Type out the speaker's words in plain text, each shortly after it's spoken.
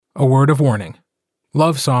A word of warning.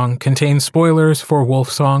 Lovesong contains spoilers for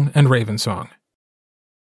Wolfsong and Ravensong.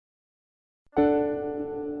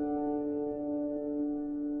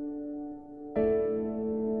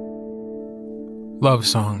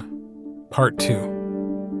 Lovesong, Part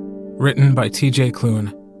 2. Written by T.J.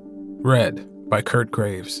 Clune. Read by Kurt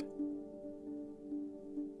Graves.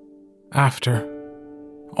 After.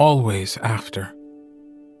 Always after.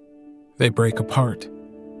 They break apart.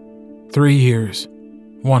 3 years,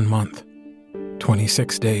 1 month,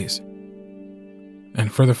 26 days.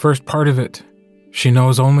 And for the first part of it, she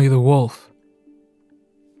knows only the wolf.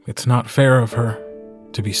 It's not fair of her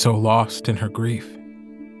to be so lost in her grief.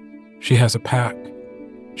 She has a pack.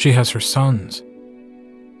 She has her sons.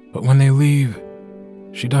 But when they leave,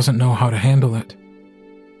 she doesn't know how to handle it.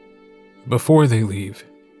 Before they leave,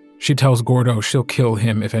 she tells Gordo she'll kill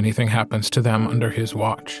him if anything happens to them under his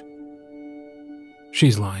watch.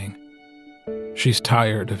 She's lying. She's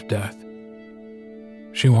tired of death.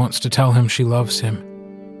 She wants to tell him she loves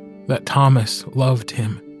him, that Thomas loved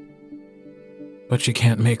him. But she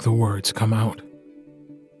can't make the words come out.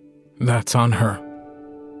 That's on her.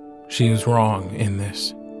 She is wrong in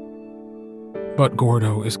this. But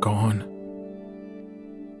Gordo is gone.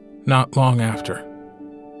 Not long after,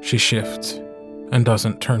 she shifts and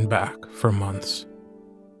doesn't turn back for months.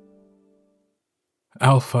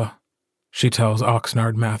 Alpha, she tells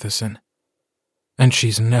Oxnard Matheson, and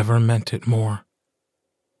she's never meant it more.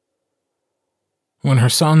 When her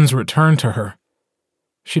sons return to her,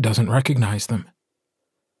 she doesn't recognize them.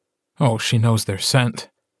 Oh, she knows their scent.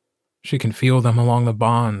 She can feel them along the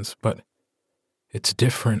bonds, but it's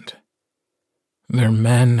different. They're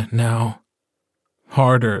men now,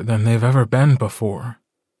 harder than they've ever been before.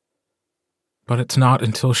 But it's not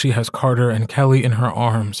until she has Carter and Kelly in her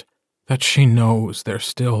arms that she knows they're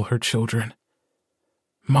still her children.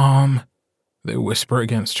 Mom, they whisper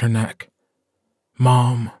against her neck.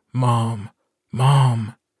 Mom, Mom,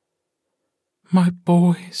 Mom. My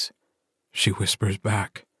boys, she whispers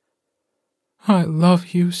back. I love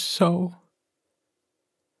you so.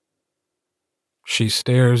 She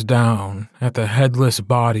stares down at the headless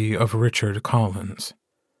body of Richard Collins.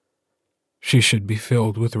 She should be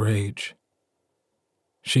filled with rage.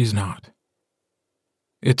 She's not.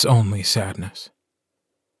 It's only sadness.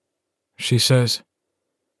 She says,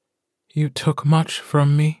 You took much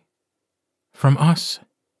from me, from us.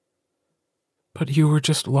 But you were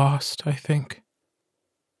just lost, I think.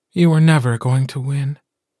 You were never going to win.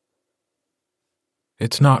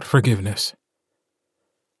 It's not forgiveness,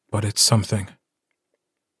 but it's something.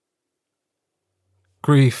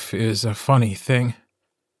 Grief is a funny thing.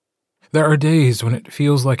 There are days when it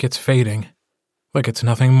feels like it's fading, like it's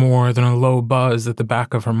nothing more than a low buzz at the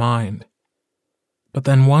back of her mind. But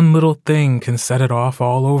then one little thing can set it off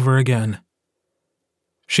all over again.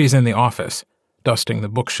 She's in the office, dusting the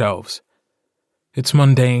bookshelves. It's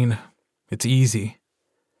mundane. It's easy.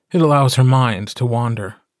 It allows her mind to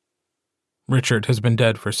wander. Richard has been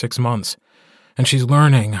dead for 6 months, and she's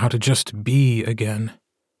learning how to just be again.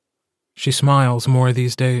 She smiles more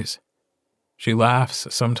these days. She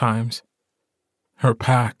laughs sometimes. Her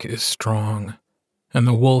pack is strong, and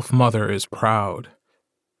the wolf mother is proud.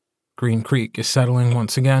 Green Creek is settling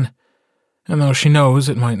once again, and though she knows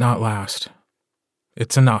it might not last,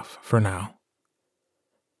 it's enough for now.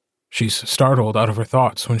 She's startled out of her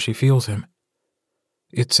thoughts when she feels him.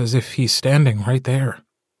 It's as if he's standing right there.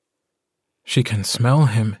 She can smell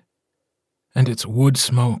him, and it's wood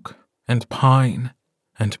smoke and pine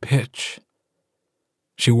and pitch.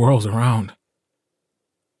 She whirls around.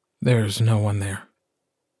 There's no one there.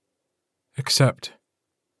 Except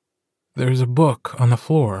there's a book on the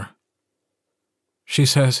floor. She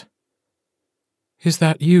says, Is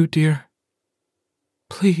that you, dear?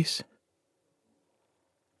 Please.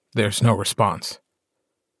 There's no response.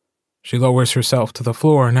 She lowers herself to the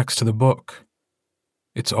floor next to the book.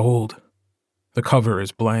 It's old. The cover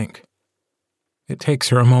is blank. It takes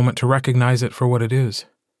her a moment to recognize it for what it is.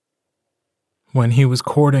 When he was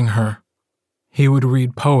courting her, he would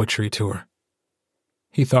read poetry to her.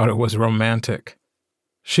 He thought it was romantic.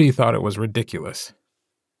 She thought it was ridiculous.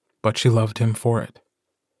 But she loved him for it.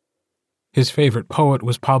 His favorite poet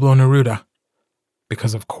was Pablo Neruda,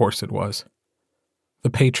 because of course it was. The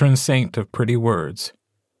patron saint of pretty words.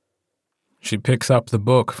 She picks up the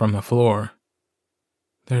book from the floor.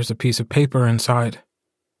 There's a piece of paper inside.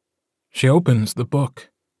 She opens the book.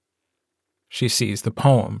 She sees the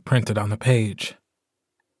poem printed on the page.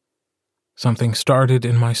 Something started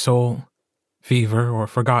in my soul, fever or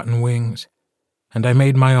forgotten wings, and I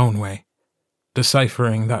made my own way,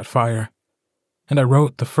 deciphering that fire, and I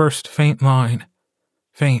wrote the first faint line,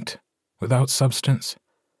 faint, without substance,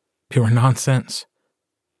 pure nonsense,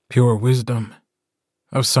 pure wisdom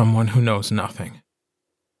of someone who knows nothing.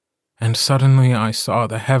 And suddenly I saw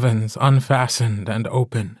the heavens unfastened and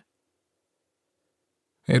open.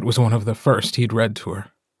 It was one of the first he'd read to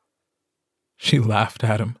her. She laughed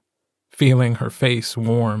at him, feeling her face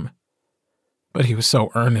warm. But he was so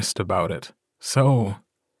earnest about it, so...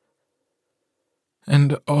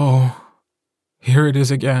 And oh, here it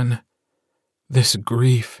is again, this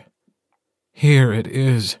grief. Here it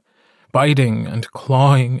is, biting and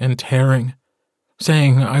clawing and tearing,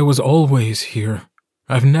 saying I was always here,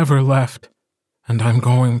 I've never left, and I'm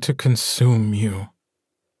going to consume you.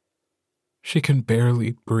 She can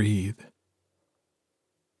barely breathe.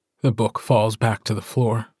 The book falls back to the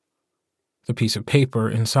floor. The piece of paper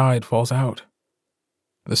inside falls out.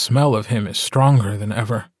 The smell of him is stronger than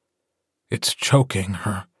ever. It's choking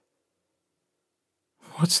her.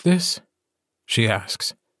 "What's this?" she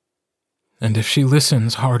asks. And if she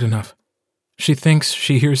listens hard enough, she thinks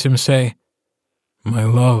she hears him say, "My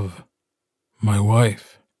love, my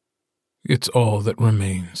wife, it's all that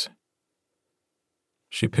remains."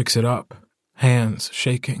 She picks it up, hands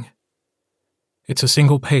shaking. It's a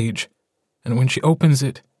single page, and when she opens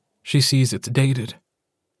it, she sees it's dated.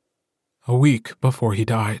 A week before he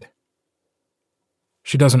died.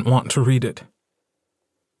 She doesn't want to read it.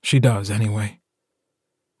 She does anyway.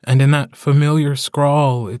 And in that familiar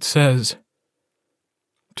scrawl it says,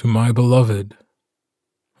 "To my beloved,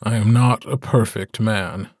 I am not a perfect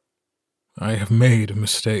man. I have made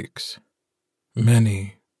mistakes.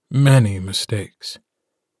 Many, many mistakes.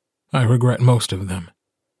 I regret most of them.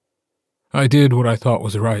 I did what I thought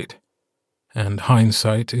was right, and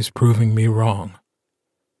hindsight is proving me wrong.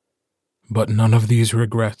 But none of these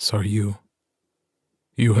regrets are you.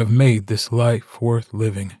 You have made this life worth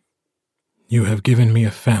living. You have given me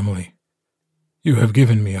a family. You have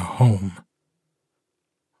given me a home.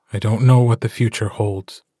 I don't know what the future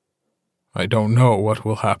holds. I don't know what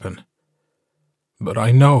will happen. But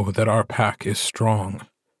I know that our pack is strong,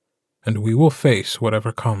 and we will face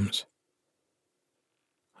whatever comes.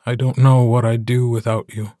 I don't know what I'd do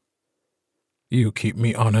without you. You keep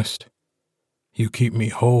me honest. You keep me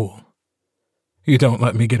whole. You don't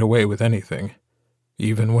let me get away with anything,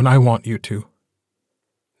 even when I want you to.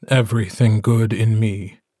 Everything good in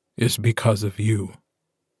me is because of you.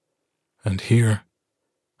 And here,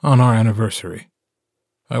 on our anniversary,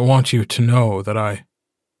 I want you to know that I..."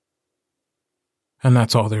 And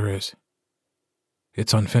that's all there is.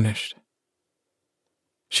 It's unfinished.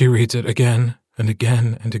 She reads it again and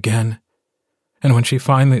again and again, and when she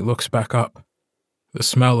finally looks back up, the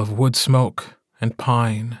smell of wood smoke and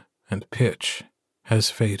pine and pitch has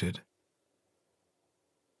faded.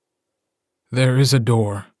 There is a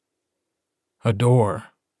door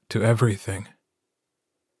to everything.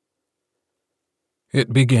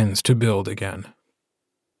 It begins to build again.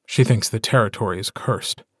 She thinks the territory is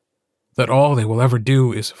cursed, that all they will ever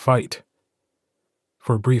do is fight.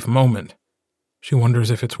 For a brief moment, she wonders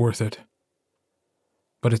if it's worth it.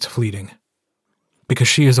 But it's fleeting, because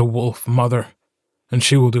she is a wolf mother, and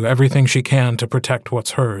she will do everything she can to protect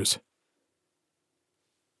what's hers.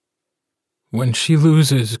 When she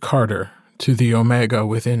loses Carter to the Omega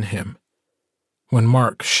within him, when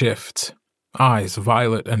Mark shifts, eyes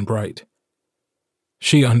violet and bright,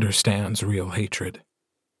 she understands real hatred.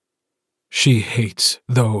 She hates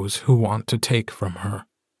those who want to take from her.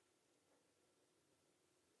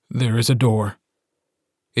 There is a door.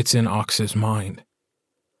 It's in Ox's mind,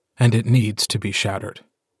 and it needs to be shattered.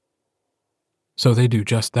 So they do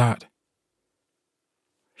just that.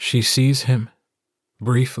 She sees him,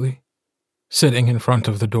 briefly, sitting in front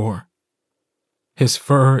of the door. His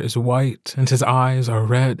fur is white and his eyes are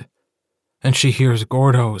red, and she hears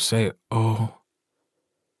Gordo say, "Oh."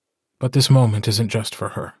 But this moment isn't just for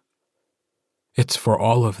her. It's for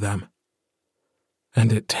all of them.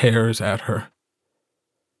 And it tears at her.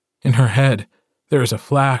 In her head, there is a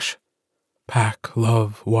flash. Pack,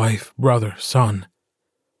 love, wife, brother, son.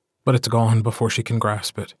 But it's gone before she can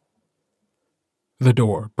grasp it. The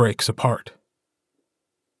door breaks apart.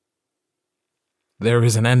 There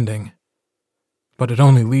is an ending, but it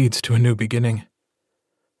only leads to a new beginning.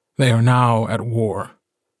 They are now at war.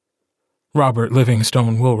 Robert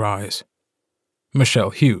Livingstone will rise.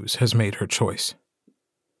 Michelle Hughes has made her choice.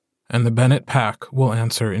 And the Bennett pack will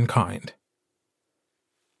answer in kind.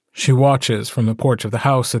 She watches from the porch of the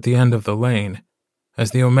house at the end of the lane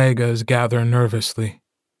as the Omegas gather nervously,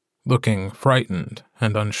 looking frightened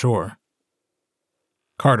and unsure.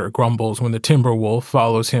 Carter grumbles when the timber wolf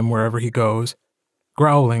follows him wherever he goes,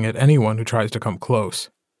 growling at anyone who tries to come close.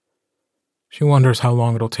 She wonders how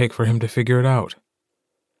long it'll take for him to figure it out.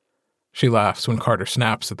 She laughs when Carter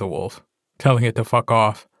snaps at the wolf, telling it to fuck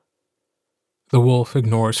off. The wolf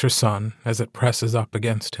ignores her son as it presses up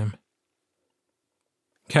against him.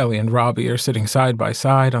 Kelly and Robbie are sitting side by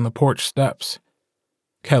side on the porch steps.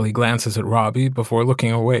 Kelly glances at Robbie before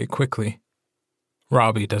looking away quickly.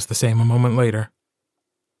 Robbie does the same a moment later.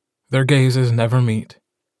 Their gazes never meet.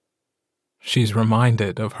 She's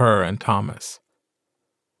reminded of her and Thomas.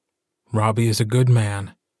 Robbie is a good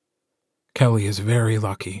man. Kelly is very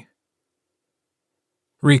lucky.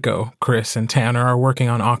 Rico, Chris, and Tanner are working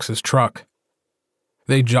on Ox's truck.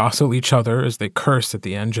 They jostle each other as they curse at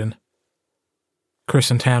the engine.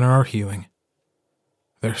 Chris and Tanner are healing.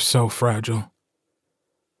 They're so fragile.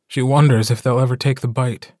 She wonders if they'll ever take the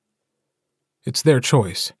bite. It's their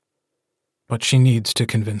choice, but she needs to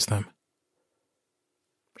convince them.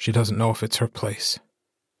 She doesn't know if it's her place.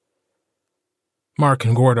 Mark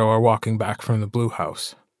and Gordo are walking back from the Blue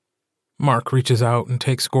House. Mark reaches out and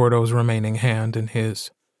takes Gordo's remaining hand in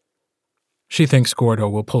his. She thinks Gordo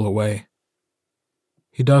will pull away.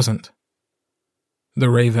 He doesn't. The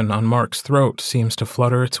raven on Mark's throat seems to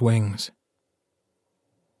flutter its wings.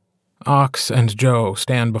 Ox and Joe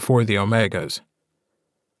stand before the Omegas.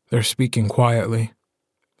 They're speaking quietly,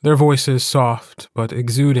 their voices soft but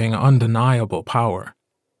exuding undeniable power.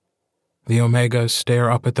 The Omegas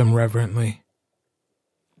stare up at them reverently.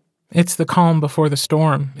 "It's the calm before the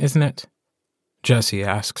storm, isn't it?" Jessie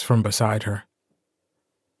asks from beside her.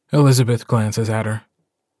 Elizabeth glances at her.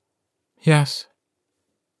 "Yes."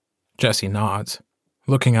 Jessie nods,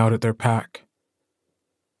 looking out at their pack.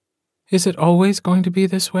 "Is it always going to be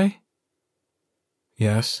this way?"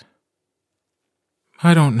 "Yes."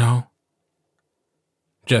 "I don't know."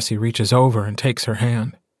 Jessie reaches over and takes her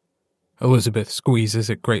hand. Elizabeth squeezes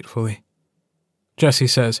it gratefully. Jessie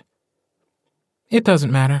says, "It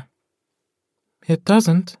doesn't matter." "It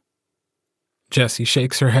doesn't." Jessie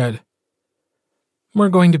shakes her head. "We're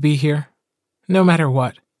going to be here, no matter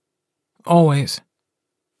what. Always.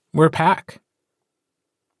 We're pack."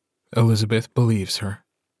 Elizabeth believes her.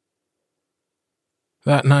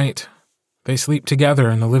 That night, they sleep together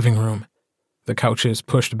in the living room, the couches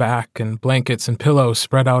pushed back and blankets and pillows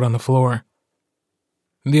spread out on the floor.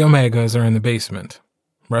 The Omegas are in the basement,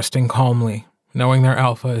 resting calmly, knowing their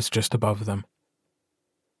alpha is just above them.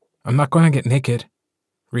 "I'm not going to get naked,"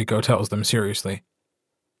 Rico tells them seriously.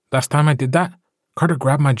 "Last time I did that, Carter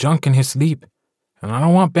grabbed my junk in his sleep, and I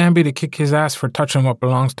don't want Bambi to kick his ass for touching what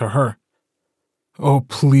belongs to her." "Oh,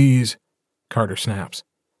 please," Carter snaps.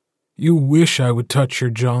 "You wish I would touch your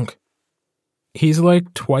junk." "He's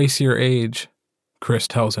like twice your age," Chris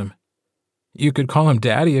tells him. "You could call him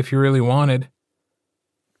Daddy if you really wanted."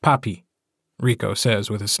 "Papi," Rico says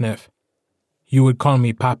with a sniff. "You would call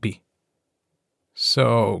me Papi."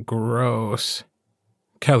 "So gross,"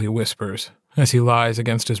 Kelly whispers as he lies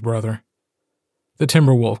against his brother. The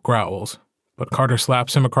Timberwolf growls, but Carter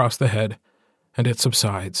slaps him across the head, and it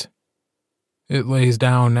subsides. It lays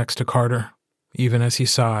down next to Carter, even as he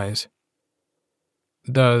sighs.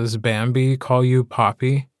 "Does Bambi call you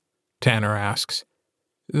Papi?" Tanner asks.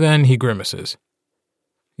 Then he grimaces.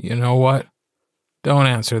 "You know what? Don't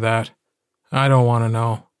answer that. I don't want to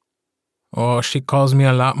know." "Oh, she calls me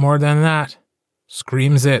a lot more than that.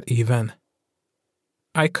 Screams it, even."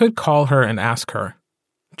 "I could call her and ask her,"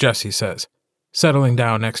 Jessie says, settling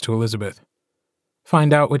down next to Elizabeth.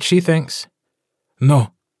 "Find out what she thinks."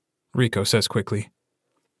 "No," Rico says quickly.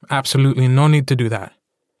 "Absolutely no need to do that.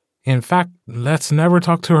 In fact, let's never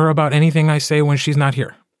talk to her about anything I say when she's not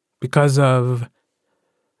here, because of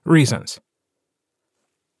reasons."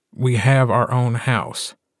 "We have our own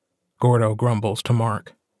house," Gordo grumbles to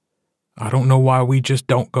Mark. "I don't know why we just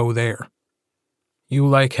don't go there." "You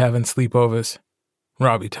like having sleepovers,"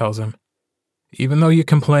 Robbie tells him. "Even though you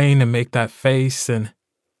complain and make that face and—"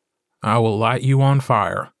 "I will light you on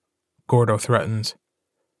fire," Gordo threatens,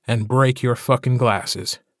 "and break your fucking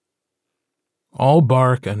glasses." "All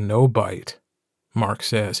bark and no bite," Mark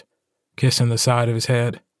says, kissing the side of his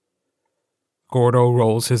head. Gordo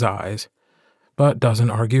rolls his eyes, but doesn't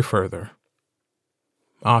argue further.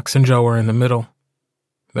 Ox and Joe are in the middle.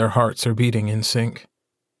 Their hearts are beating in sync,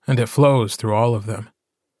 and it flows through all of them.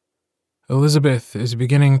 Elizabeth is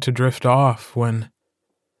beginning to drift off when...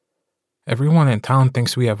 "Everyone in town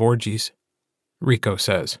thinks we have orgies," Rico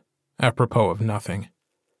says, apropos of nothing.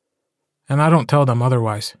 "And I don't tell them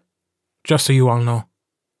otherwise, just so you all know."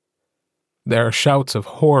 There are shouts of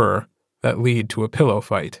horror that lead to a pillow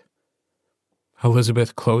fight.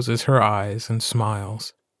 Elizabeth closes her eyes and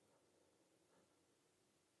smiles.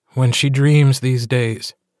 When she dreams these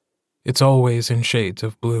days, it's always in shades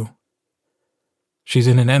of blue. She's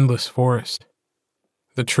in an endless forest.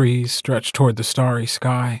 The trees stretch toward the starry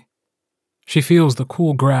sky, She feels the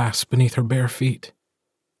cool grass beneath her bare feet.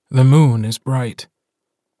 The moon is bright.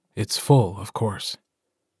 It's full, of course.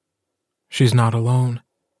 She's not alone.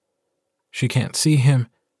 She can't see him,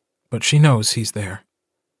 but she knows he's there.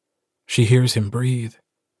 She hears him breathe.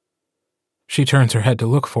 She turns her head to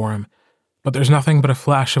look for him, but there's nothing but a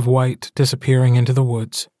flash of white disappearing into the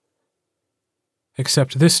woods.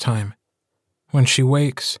 Except this time, when she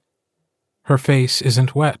wakes, her face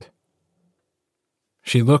isn't wet.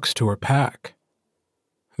 She looks to her pack.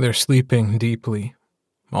 They're sleeping deeply,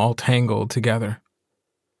 all tangled together.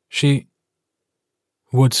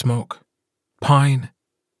 Wood smoke, pine,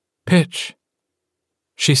 pitch.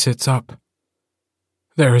 She sits up.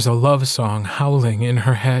 There is a love song howling in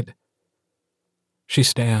her head. She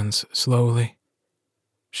stands slowly.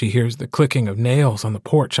 She hears the clicking of nails on the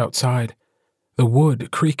porch outside, the wood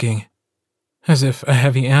creaking, as if a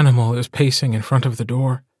heavy animal is pacing in front of the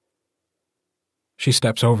door. She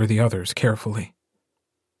steps over the others carefully.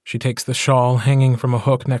 She takes the shawl hanging from a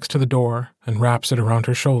hook next to the door and wraps it around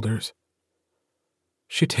her shoulders.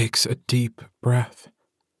 She takes a deep breath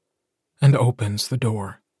and opens the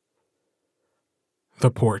door.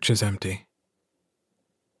 The porch is empty.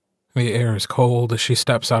 The air is cold as she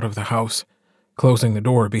steps out of the house, closing the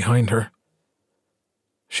door behind her.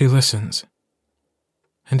 She listens,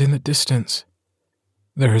 and in the distance,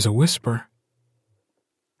 there is a whisper.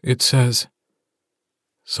 It says,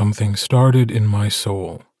 "Something started in my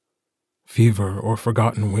soul, fever or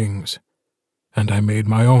forgotten wings, and I made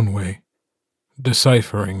my own way,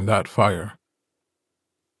 deciphering that fire."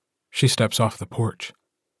 She steps off the porch.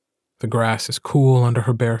 The grass is cool under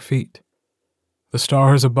her bare feet. The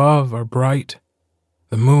stars above are bright.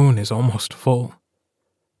 The moon is almost full.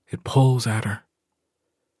 It pulls at her.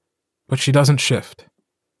 But she doesn't shift.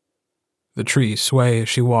 The trees sway as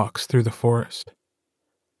she walks through the forest.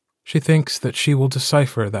 She thinks that she will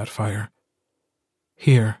decipher that fire.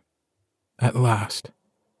 Here, at last.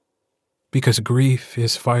 Because grief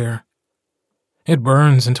is fire. It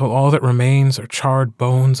burns until all that remains are charred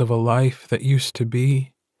bones of a life that used to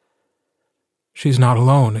be. She's not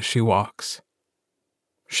alone as she walks.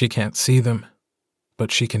 She can't see them,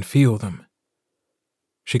 but she can feel them.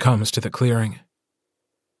 She comes to the clearing.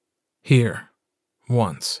 Here,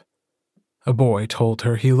 once, a boy told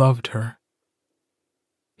her he loved her.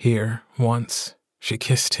 Here, once, she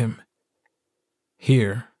kissed him.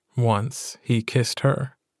 Here, once, he kissed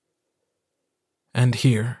her. And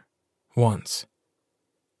here, once,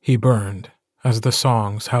 he burned as the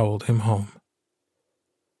songs howled him home.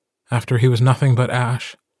 After he was nothing but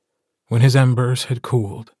ash, when his embers had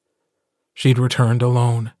cooled, she'd returned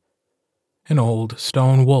alone, an old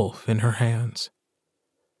stone wolf in her hands.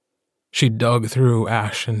 She'd dug through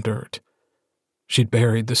ash and dirt. She'd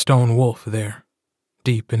buried the stone wolf there,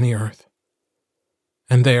 deep in the earth.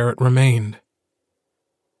 And there it remained.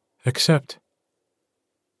 Except,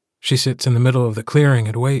 she sits in the middle of the clearing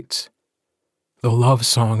and waits. The love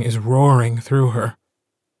song is roaring through her.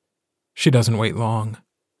 She doesn't wait long.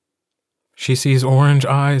 She sees orange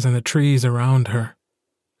eyes in the trees around her.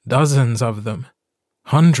 Dozens of them.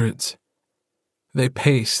 Hundreds. They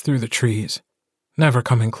pace through the trees, never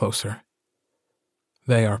coming closer.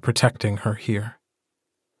 They are protecting her here.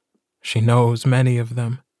 She knows many of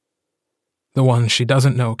them. The ones she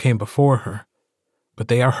doesn't know came before her, but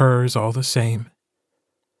they are hers all the same.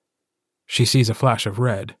 She sees a flash of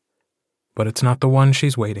red, but it's not the one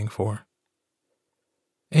she's waiting for.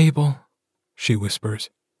 "Abel," she whispers,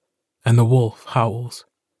 and the wolf howls.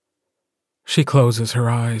 She closes her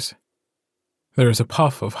eyes. There is a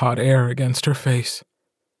puff of hot air against her face.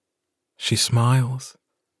 She smiles.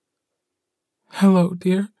 "Hello,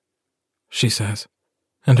 dear," she says,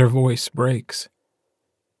 and her voice breaks.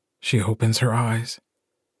 She opens her eyes.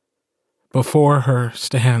 Before her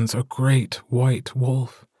stands a great white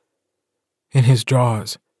wolf. In his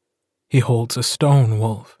jaws, he holds a stone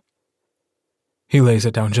wolf. He lays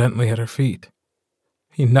it down gently at her feet.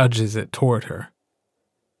 He nudges it toward her.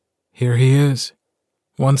 Here he is,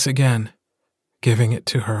 once again, giving it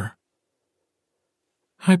to her.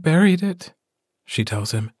 "I buried it," she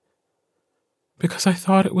tells him, "because I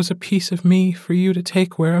thought it was a piece of me for you to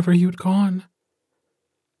take wherever you'd gone."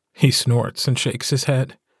 He snorts and shakes his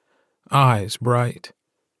head, eyes bright.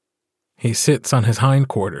 He sits on his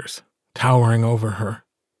hindquarters, towering over her.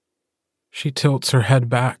 She tilts her head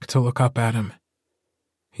back to look up at him.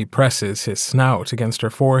 He presses his snout against her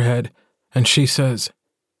forehead, and she says,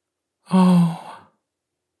 "Oh."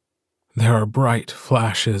 There are bright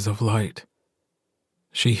flashes of light.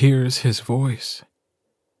 She hears his voice.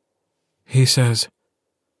 He says,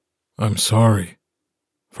 "I'm sorry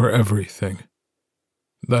for everything,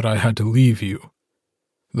 that I had to leave you,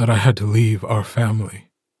 that I had to leave our family.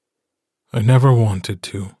 I never wanted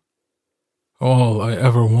to. All I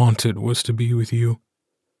ever wanted was to be with you.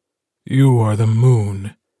 You are the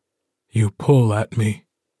moon. You pull at me.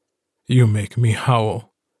 You make me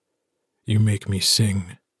howl. You make me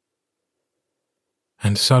sing.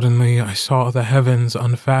 And suddenly I saw the heavens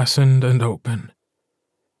unfastened and open.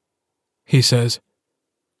 He says,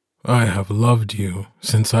 I have loved you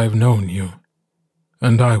since I've known you,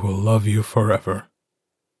 and I will love you forever.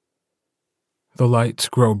 The lights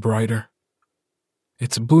grow brighter.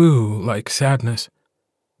 It's blue like sadness,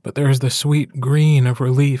 but there's the sweet green of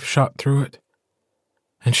relief shot through it.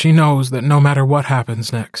 And she knows that no matter what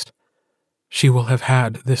happens next, she will have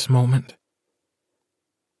had this moment.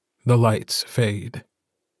 The lights fade,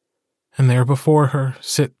 and there before her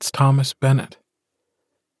sits Thomas Bennett.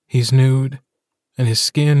 He's nude, and his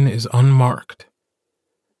skin is unmarked.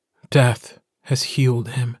 Death has healed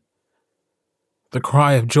him. The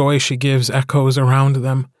cry of joy she gives echoes around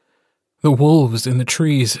them. The wolves in the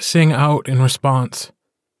trees sing out in response.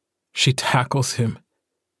 She tackles him.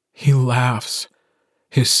 He laughs.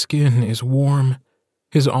 His skin is warm.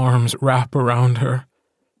 His arms wrap around her.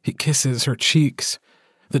 He kisses her cheeks,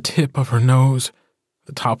 the tip of her nose,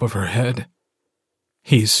 the top of her head.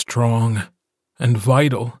 He's strong and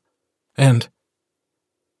vital, and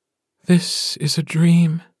 "This is a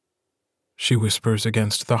dream," she whispers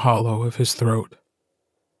against the hollow of his throat.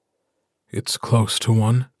 "It's close to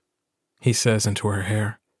one," he says into her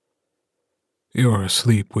hair. "You're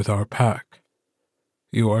asleep with our pack.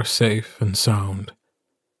 You are safe and sound.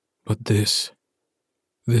 But this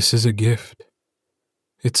is a gift.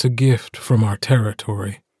 It's a gift from our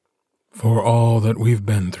territory, for all that we've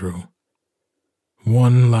been through.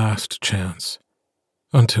 One last chance,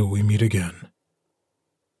 until we meet again."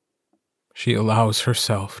 She allows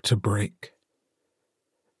herself to break.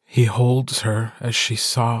 He holds her as she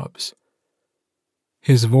sobs.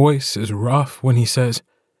 His voice is rough when he says,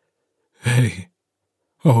 "Hey,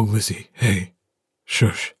 oh Lizzie, hey,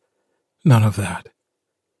 shush, none of that."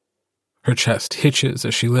 Her chest hitches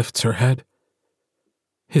as she lifts her head.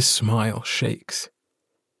 His smile shakes.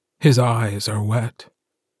 His eyes are wet.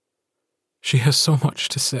 She has so much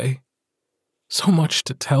to say, so much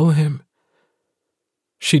to tell him.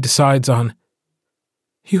 She decides on,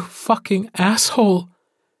 "You fucking asshole."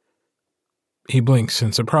 He blinks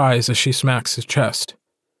in surprise as she smacks his chest.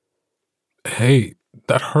 "Hey,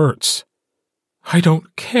 that hurts." "I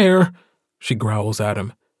don't care," she growls at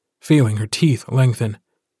him, feeling her teeth lengthen.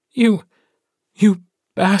 You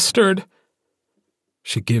bastard."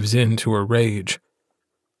 She gives in to her rage.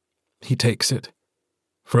 He takes it,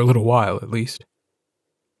 for a little while at least.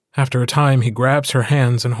 After a time, he grabs her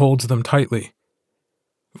hands and holds them tightly.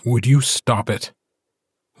 "Would you stop it?"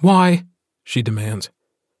 "Why?" she demands.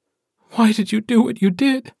 "Why did you do what you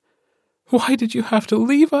did? Why did you have to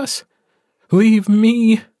leave us? Leave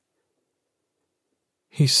me?"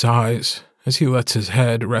 He sighs as he lets his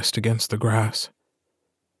head rest against the grass.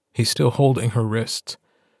 He's still holding her wrists,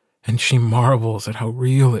 and she marvels at how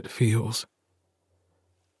real it feels.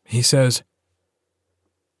 He says,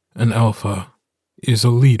 "An alpha is a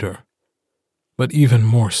leader, but even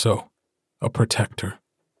more so, a protector.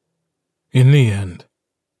 In the end,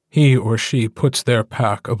 he or she puts their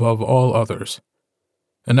pack above all others.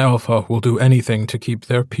 An alpha will do anything to keep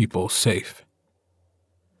their people safe."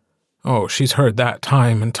 Oh, she's heard that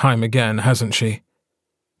time and time again, hasn't she?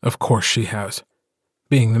 Of course she has.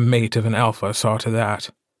 Being the mate of an alpha saw to that.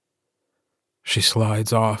 She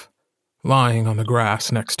slides off, lying on the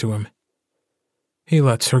grass next to him. He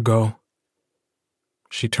lets her go.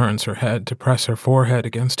 She turns her head to press her forehead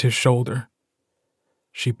against his shoulder.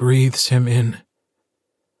 She breathes him in.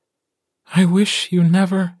 "I wish you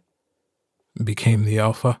never..." "Became the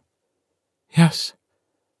alpha?" "Yes."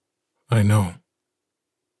 "I know."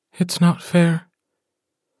 "It's not fair."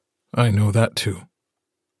 "I know that too.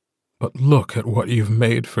 But look at what you've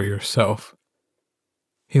made for yourself."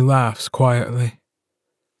 He laughs quietly.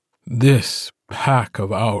 "This pack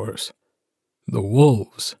of ours, the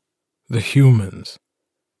wolves, the humans,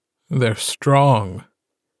 they're strong."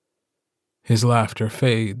 His laughter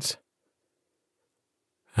fades.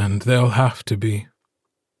 "And they'll have to be.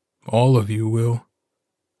 All of you will,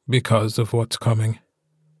 because of what's coming."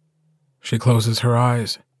 She closes her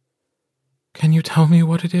eyes. "Can you tell me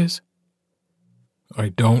what it is?" "I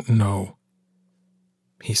don't know."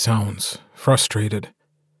 He sounds frustrated.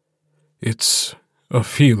 "It's a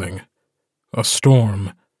feeling, a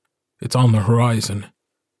storm. It's on the horizon.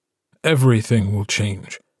 Everything will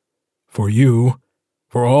change. For you,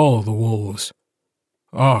 for all the wolves.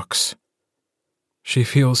 Ox." She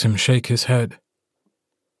feels him shake his head.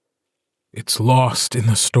 It's lost in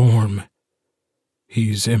the storm.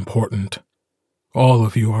 He's important. All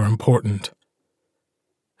of you are important.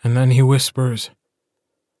 And then he whispers,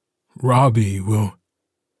 Robbie will...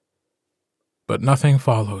 But nothing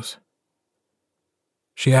follows.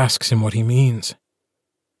 She asks him what he means.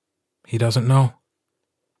 He doesn't know.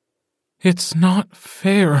 It's not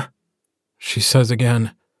fair, she says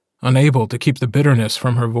again, unable to keep the bitterness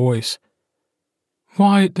from her voice.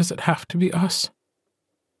 Why does it have to be us?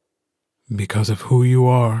 Because of who you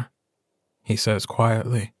are, he says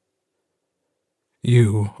quietly.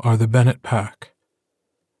 You are the Bennett pack,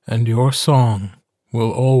 and your song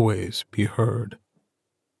will always be heard.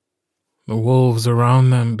 The wolves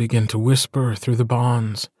around them begin to whisper through the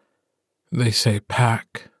bonds. They say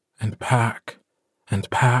pack and pack and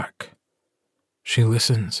pack. She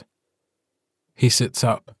listens. He sits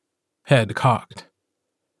up, head cocked.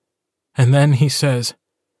 And then he says,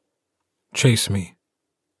 Chase me.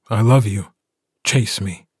 I love you. Chase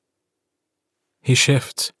me. He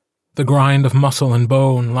shifts, the grind of muscle and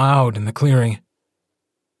bone loud in the clearing.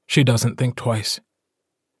 She doesn't think twice.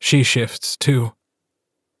 She shifts, too.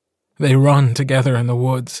 They run together in the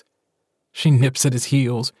woods. She nips at his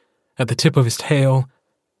heels, at the tip of his tail.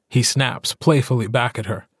 He snaps playfully back at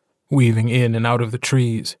her, weaving in and out of the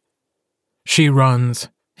trees. She runs,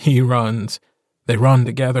 he runs. They run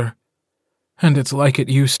together. And it's like it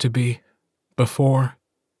used to be, before,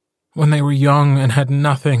 when they were young and had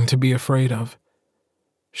nothing to be afraid of.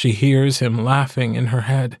 She hears him laughing in her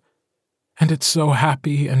head, and it's so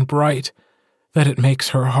happy and bright that it makes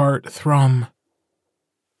her heart thrum.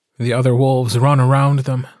 The other wolves run around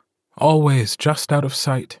them, always just out of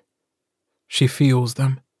sight. She feels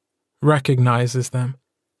them, recognizes them,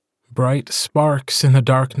 bright sparks in the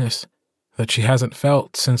darkness that she hasn't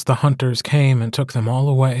felt since the hunters came and took them all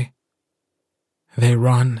away. They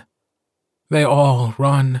run. They all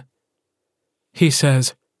run. He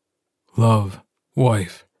says, love,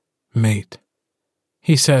 wife, mate.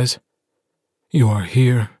 He says, you are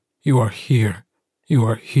here, you are here, you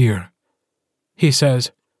are here. He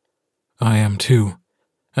says, I am too,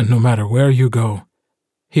 and no matter where you go.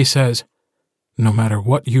 He says, no matter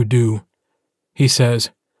what you do. He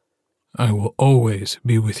says, I will always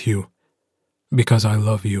be with you, because I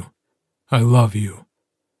love you. I love you.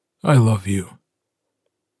 I love you.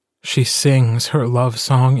 She sings her love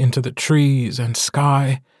song into the trees and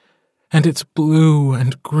sky, and it's blue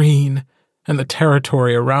and green, and the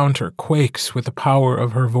territory around her quakes with the power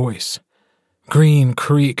of her voice. Green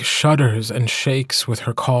Creek shudders and shakes with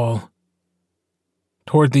her call.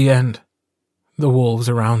 Toward the end, the wolves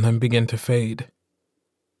around them begin to fade.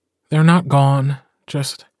 They're not gone,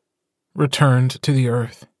 just returned to the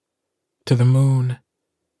earth, to the moon.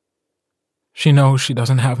 She knows she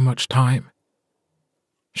doesn't have much time.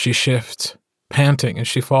 She shifts, panting as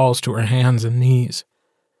she falls to her hands and knees.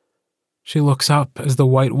 She looks up as the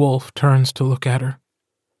white wolf turns to look at her.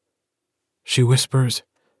 She whispers,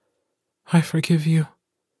 I forgive you.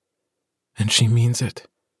 And she means it.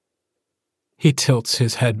 He tilts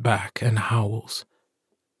his head back and howls.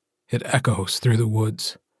 It echoes through the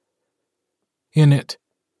woods. In it,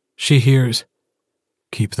 she hears,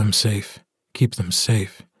 keep them safe,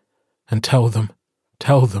 and tell them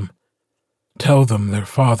their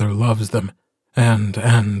father loves them,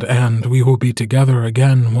 and we will be together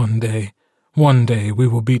again one day. One day we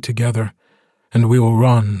will be together, and we will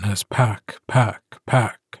run as pack.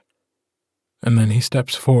 And then he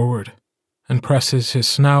steps forward and presses his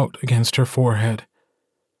snout against her forehead,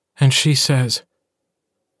 and she says,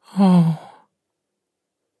 oh.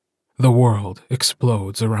 The world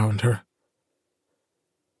explodes around her.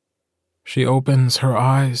 She opens her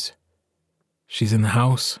eyes. She's in the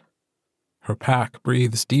house. Her pack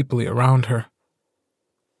breathes deeply around her.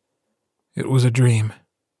 It was a dream.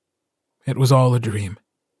 It was all a dream.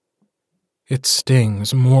 It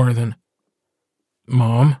stings more than...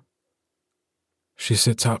 Mom? She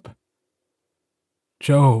sits up.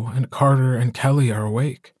 Joe and Carter and Kelly are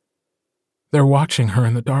awake. They're watching her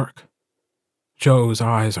in the dark. Joe's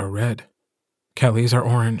eyes are red. Kelly's are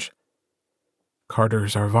orange.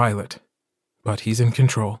 Carter's are violet, but he's in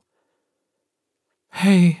control.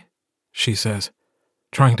 Hey, she says,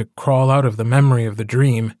 trying to crawl out of the memory of the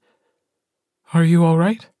dream. Are you all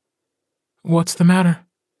right? What's the matter?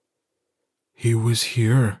 He was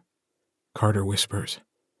here, Carter whispers.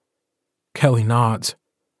 Kelly nods,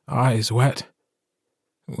 eyes wet.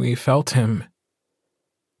 We felt him.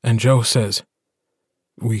 And Joe says,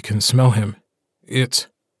 we can smell him.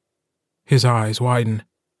 His eyes widen.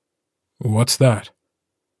 What's that?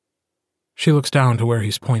 She looks down to where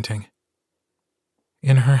he's pointing.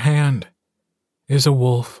 In her hand is a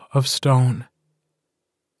wolf of stone.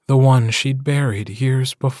 the one she'd buried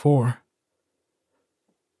years before.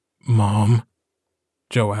 "Mom,"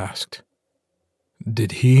 Joe asked,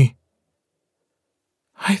 "did he?"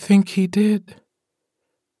 "I think he did."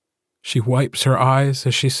 She wipes her eyes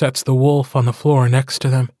as she sets the wolf on the floor next to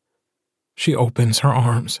them. She opens her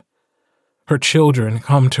arms. Her children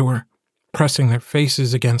come to her, pressing their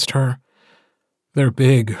faces against her. They're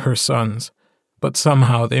big, her sons, but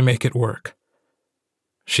somehow they make it work.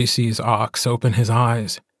 She sees Ox open his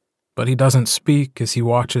eyes, but he doesn't speak as he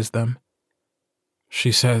watches them.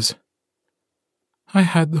 She says, "I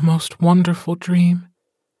had the most wonderful dream.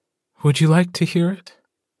 Would you like to hear it?"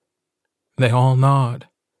 They all nod.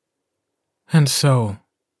 And so,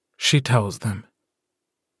 she tells them.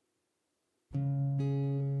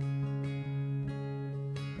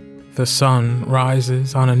 The sun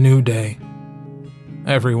rises on a new day.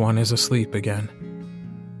 Everyone is asleep again.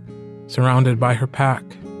 Surrounded by her pack,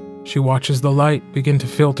 she watches the light begin to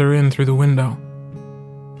filter in through the window.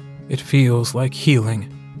 It feels like healing,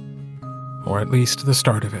 or at least the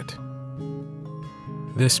start of it.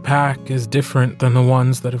 This pack is different than the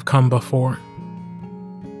ones that have come before.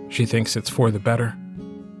 She thinks it's for the better.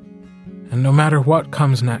 And no matter what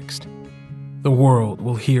comes next, the world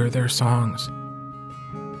will hear their songs.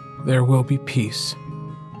 There will be peace.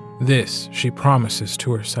 This she promises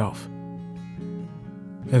to herself.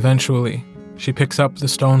 Eventually, she picks up the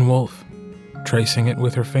stone wolf, tracing it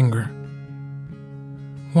with her finger.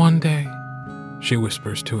 "One day," she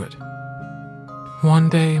whispers to it. "One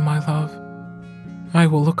day, my love, I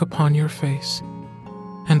will look upon your face,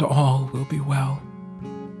 and all will be well."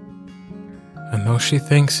 And though she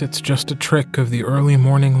thinks it's just a trick of the early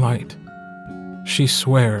morning light, she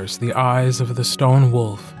swears the eyes of the stone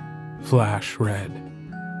wolf flash red.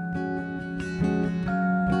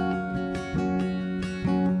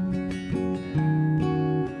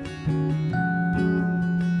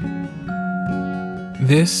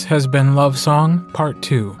 This has been Lovesong Part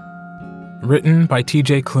 2, written by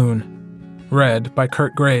TJ Clune, read by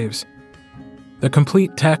Kurt Graves. The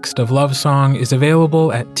complete text of Lovesong is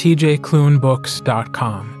available at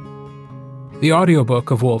tjclunebooks.com. The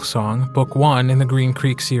audiobook of Wolfsong, Book 1 in the Green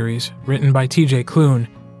Creek series, written by TJ Clune,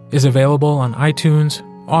 is available on iTunes,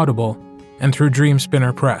 Audible, and through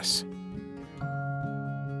Dreamspinner Press.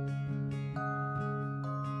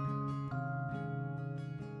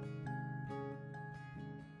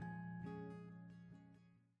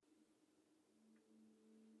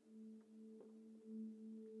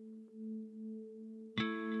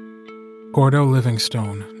 Gordo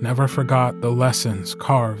Livingstone never forgot the lessons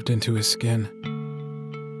carved into his skin.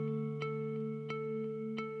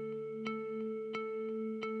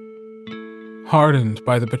 Hardened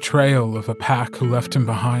by the betrayal of a pack who left him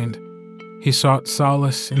behind, he sought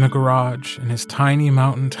solace in the garage in his tiny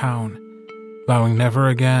mountain town, vowing never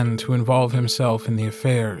again to involve himself in the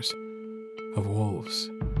affairs of wolves.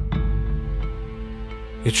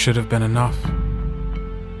 It should have been enough.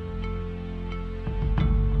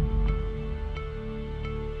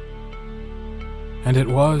 And it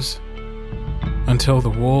was, until the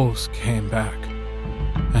wolves came back,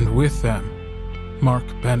 and with them, Mark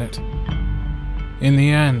Bennett. In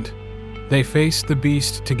the end, they faced the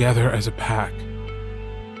beast together as a pack,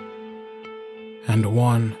 and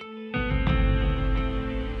won.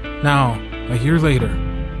 Now, a year later,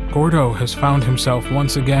 Gordo has found himself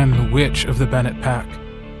once again the witch of the Bennett pack.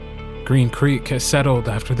 Green Creek has settled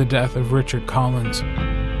after the death of Richard Collins,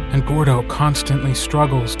 and Gordo constantly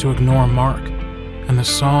struggles to ignore Mark and the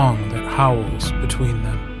song that howls between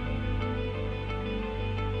them.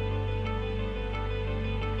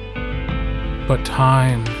 But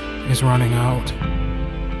time is running out.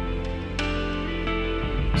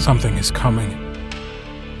 Something is coming.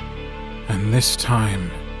 And this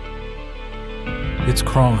time, it's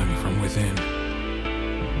crawling from within.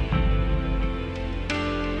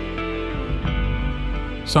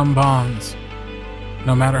 Some bonds,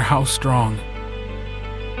 no matter how strong,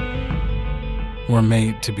 were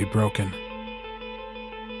made to be broken.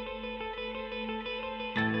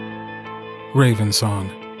 Ravensong,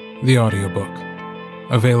 the audiobook,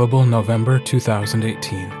 available November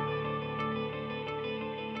 2018.